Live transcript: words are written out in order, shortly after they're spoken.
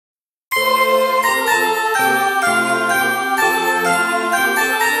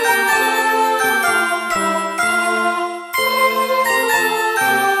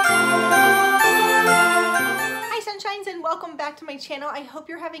welcome back to my channel. I hope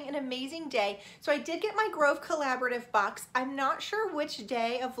you're having an amazing day. So I did get my Grove Collaborative box. I'm not sure which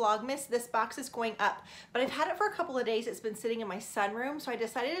day of Vlogmas this box is going up, but I've had it for a couple of days. It's been sitting in my sunroom, so I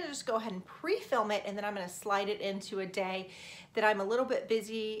decided to just go ahead and pre-film it, and then I'm gonna slide it into a day that I'm a little bit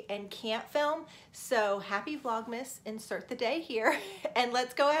busy and can't film. So happy Vlogmas, insert the day here, and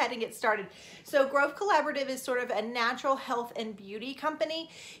let's go ahead and get started. So Grove Collaborative is sort of a natural health and beauty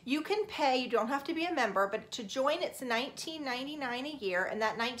company. You can pay, you don't have to be a member, but to join it's $19.99 a year, and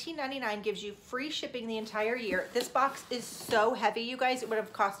that $19.99 gives you free shipping the entire year. This box is so heavy, you guys, it would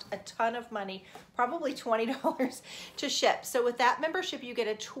have cost a ton of money, probably $20 to ship. So with that membership, you get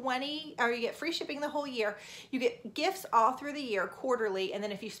you get free shipping the whole year. You get gifts all through the year quarterly, and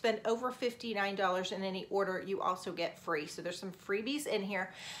then if you spend over $59 in any order, you also get free. So there's some freebies in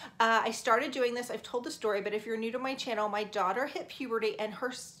here. I started doing this, I've told the story, but if you're new to my channel, my daughter hit puberty and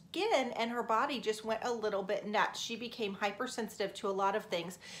her skin and her body just went a little bit nuts. She became hypersensitive to a lot of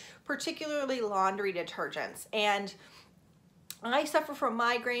things, particularly laundry detergents. And I suffer from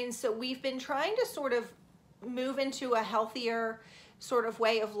migraines, so we've been trying to sort of move into a healthier sort of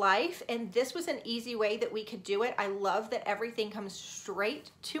way of life, and this was an easy way that we could do it. I love that everything comes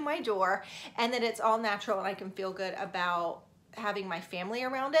straight to my door and that it's all natural and I can feel good about having my family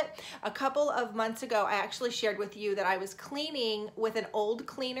around it. A couple of months ago, I actually shared with you that I was cleaning with an old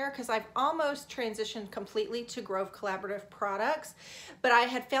cleaner because I've almost transitioned completely to Grove Collaborative products, but I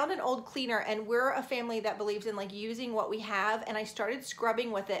had found an old cleaner, and we're a family that believes in like using what we have, and I started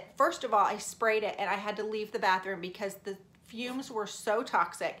scrubbing with it. First of all, I sprayed it and I had to leave the bathroom because the fumes were so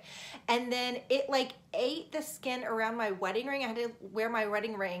toxic, and then it like ate the skin around my wedding ring. I had to wear my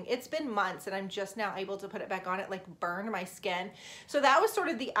wedding ring. It's been months and I'm just now able to put it back on. It like burned my skin. So that was sort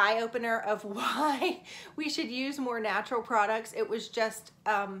of the eye-opener of why we should use more natural products. It was just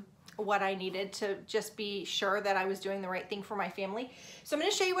what I needed to just be sure that I was doing the right thing for my family. So I'm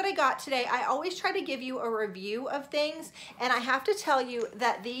going to show you what I got today. I always try to give you a review of things, and I have to tell you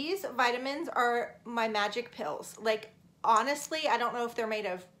that these vitamins are my magic pills. Like, honestly, I don't know if they're made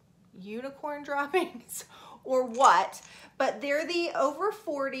of unicorn droppings or what, but they're the over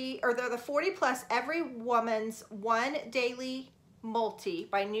 40, or they're the 40 plus every woman's one daily multi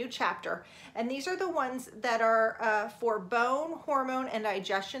by New Chapter. And these are the ones that are for bone, hormone, and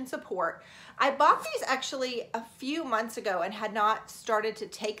digestion support. I bought these actually a few months ago and had not started to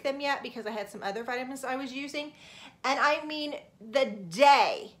take them yet because I had some other vitamins I was using. And I mean, the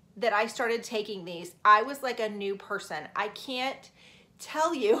day that I started taking these, I was like a new person. I can't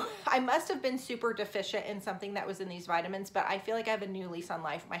tell you, I must have been super deficient in something that was in these vitamins, but I feel like I have a new lease on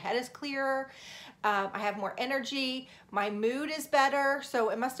life. My head is clearer, I have more energy, my mood is better, so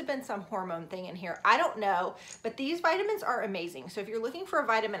it must have been some hormone thing in here. I don't know, but these vitamins are amazing. So if you're looking for a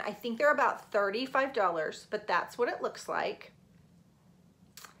vitamin, I think they're about $35, but that's what it looks like.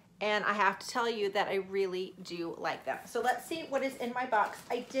 And I have to tell you that I really do like them. So let's see what is in my box.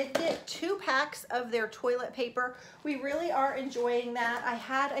 I did get 2 packs of their toilet paper. We really are enjoying that. I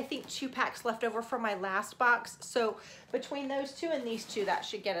had, I think, 2 packs left over from my last box. So between those 2 and these 2, that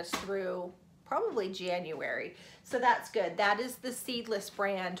should get us through probably January. So that's good. That is the Seedless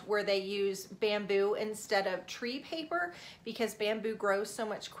brand, where they use bamboo instead of tree paper because bamboo grows so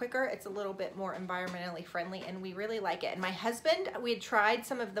much quicker. It's a little bit more environmentally friendly, and we really like it. And my husband, we had tried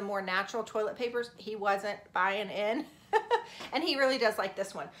some of the more natural toilet papers. He wasn't buying in. And he really does like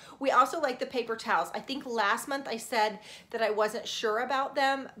this one. We also like the paper towels. I think last month I said that I wasn't sure about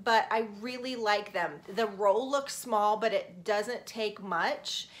them, but I really like them. The roll looks small, but it doesn't take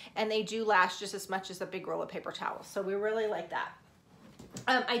much, and they do last just as much as a big roll of paper towels. So we really like that.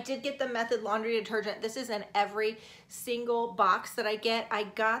 I did get the Method laundry detergent. This is in every single box that I get. I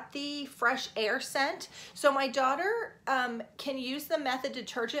got the Fresh Air scent. So my daughter can use the Method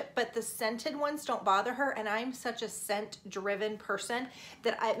detergent, but the scented ones don't bother her. And I'm such a scent driven person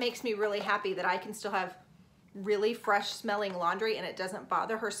that it makes me really happy that I can still have really fresh smelling laundry and it doesn't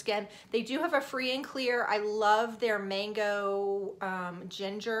bother her skin. They do have a free and clear. I love their mango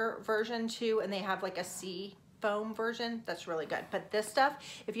ginger version too. And they have like a sea foam version that's really good. But this stuff,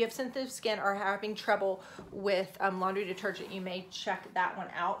 if you have sensitive skin or having trouble with laundry detergent, you may check that one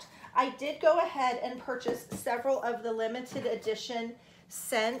out. I did go ahead and purchase several of the limited edition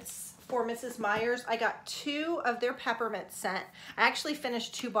scents for Mrs. Meyer's. I got 2 of their peppermint scent. I actually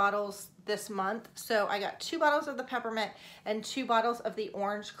finished 2 bottles this month, so I got 2 bottles of the peppermint and 2 bottles of the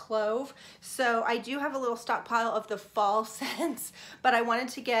orange clove. So I do have a little stockpile of the fall scents, but I wanted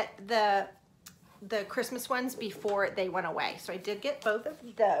to get the the Christmas ones before they went away. So I did get both of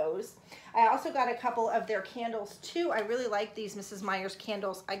those. I also got a couple of their candles too. I really like these Mrs. Meyer's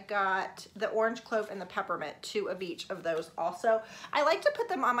candles. I got the orange clove and the peppermint, 2 of each of those also. I like to put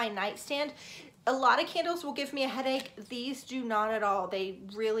them on my nightstand. A lot of candles will give me a headache. These do not at all. They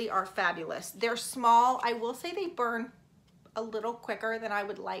really are fabulous. They're small. I will say they burn a little quicker than I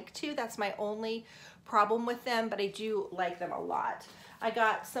would like to. That's my only problem with them, but I do like them a lot. I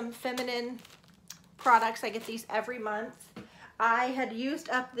got some feminine products. I get these every month. I had used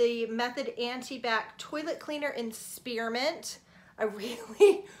up the Method Anti-Bac toilet cleaner in spearmint. I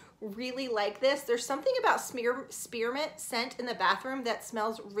really like this. There's something about spearmint scent in the bathroom that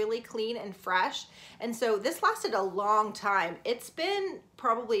smells really clean and fresh. And so this lasted a long time. It's been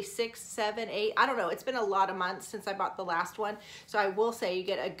probably 6, 7, 8, I don't know. It's been a lot of months since I bought the last one. So I will say you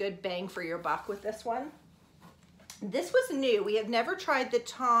get a good bang for your buck with this one. This was new. We have never tried the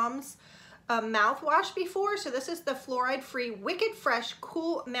Tom's mouthwash before. So this is the fluoride-free Wicked Fresh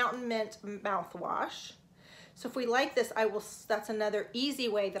Cool Mountain Mint mouthwash. So if we like this, that's another easy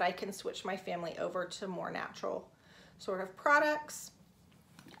way that I can switch my family over to more natural sort of products.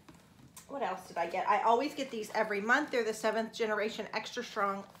 What else did I get? I always get these every month. They're the 7th generation extra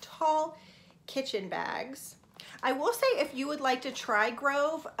strong tall kitchen bags. I will say if you would like to try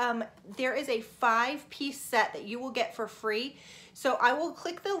Grove, there is a 5-piece set that you will get for free. So I will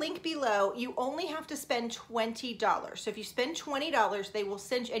click the link below. You only have to spend $20. So if you spend $20, they will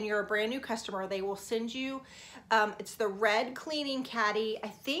send you, and you're a brand new customer, they will send you, it's the red cleaning caddy. I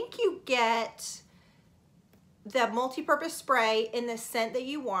think you get the multi-purpose spray in the scent that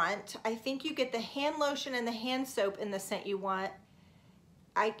you want. I think you get the hand lotion and the hand soap in the scent you want.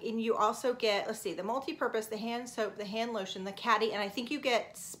 And you also get, let's see, the multi-purpose, the hand soap, the hand lotion, the caddy, and I think you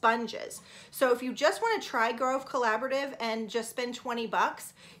get sponges. So if you just want to try Grove Collaborative and just spend 20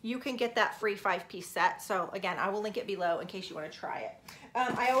 bucks, you can get that free 5-piece set. So again, I will link it below in case you want to try it.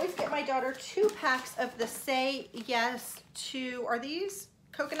 I always get my daughter 2 packs of the Say Yes to, are these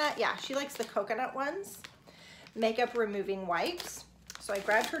coconut? Yeah, she likes the coconut ones. Makeup removing wipes. So I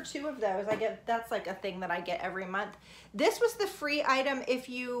grabbed her 2 of those. That's like a thing that I get every month. This was the free item if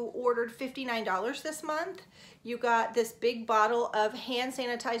you ordered $59 this month. You got this big bottle of hand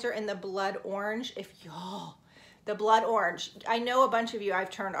sanitizer in the blood orange. The blood orange. I know a bunch of you I've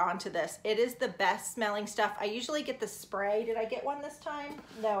turned on to this. It is the best smelling stuff. I usually get the spray. Did I get one this time?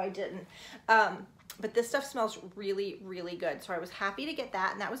 No, I didn't. But this stuff smells really, really good. So I was happy to get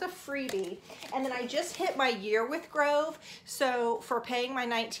that, and that was a freebie. And then I just hit my year with Grove. So for paying my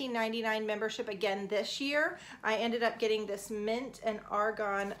 $19.99 membership again this year, I ended up getting this mint and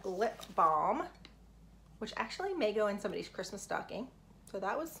argan lip balm, which actually may go in somebody's Christmas stocking. So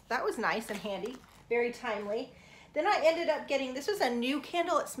that was nice and handy, very timely. Then I ended up getting, this was a new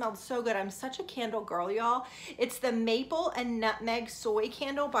candle. It smelled so good. I'm such a candle girl, y'all. It's the Maple and Nutmeg Soy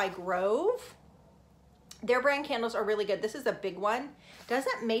Candle by Grove. Their brand candles are really good. This is a big one.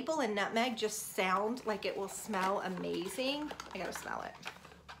 Doesn't maple and nutmeg just sound like it will smell amazing? I gotta smell it.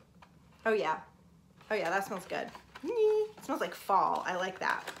 Oh yeah. Oh yeah, that smells good. It smells like fall. I like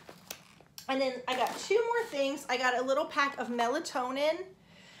that. And then I got 2 more things. I got a little pack of melatonin.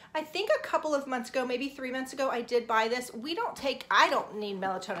 I think a couple of months ago, maybe 3 months ago, I did buy this. I don't need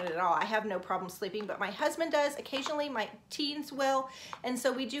melatonin at all. I have no problem sleeping, but my husband does. Occasionally my teens will. And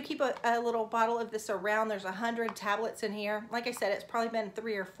so we do keep a little bottle of this around. There's 100 tablets in here. Like I said, it's probably been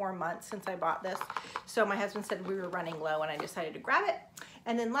 3 or 4 months since I bought this. So my husband said we were running low and I decided to grab it.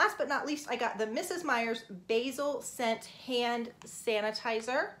 And then last but not least, I got the Mrs. Meyer's Basil Scent Hand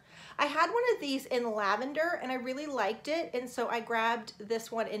Sanitizer. I had one of these in lavender and I really liked it, and so I grabbed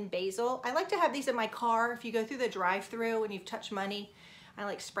this one in basil. I like to have these in my car. If you go through the drive-thru and you've touched money, I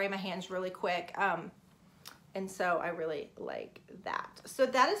like spray my hands really quick, and so I really like that. So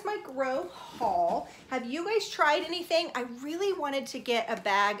that is my Grove haul. Have you guys tried anything? I really wanted to get a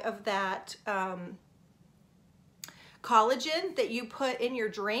bag of that collagen that you put in your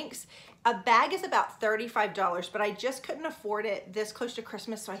drinks. A bag is about $35, but I just couldn't afford it this close to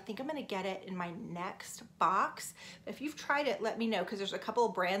Christmas, so I think I'm gonna get it in my next box. If you've tried it, let me know, because there's a couple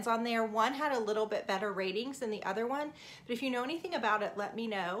of brands on there. One had a little bit better ratings than the other one, but if you know anything about it, let me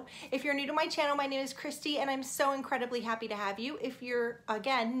know. If you're new to my channel, my name is Kristy, and I'm so incredibly happy to have you. If you're,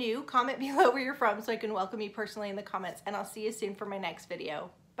 again, new, comment below where you're from so I can welcome you personally in the comments, and I'll see you soon for my next video.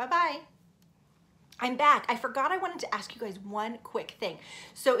 Bye-bye. I'm back. I forgot I wanted to ask you guys one quick thing.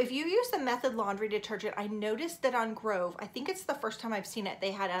 So if you use the Method laundry detergent, I noticed that on Grove, I think it's the first time I've seen it, they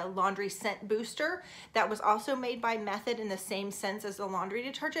had a laundry scent booster that was also made by Method in the same sense as the laundry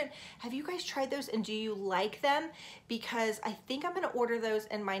detergent. Have you guys tried those and do you like them? Because I think I'm gonna order those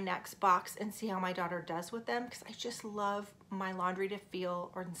in my next box and see how my daughter does with them, because I just love my laundry to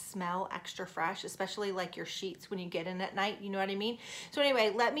feel or smell extra fresh, especially like your sheets when you get in at night, you know what I mean? So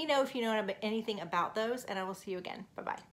anyway, let me know if you know anything about those, and I will see you again. Bye-bye.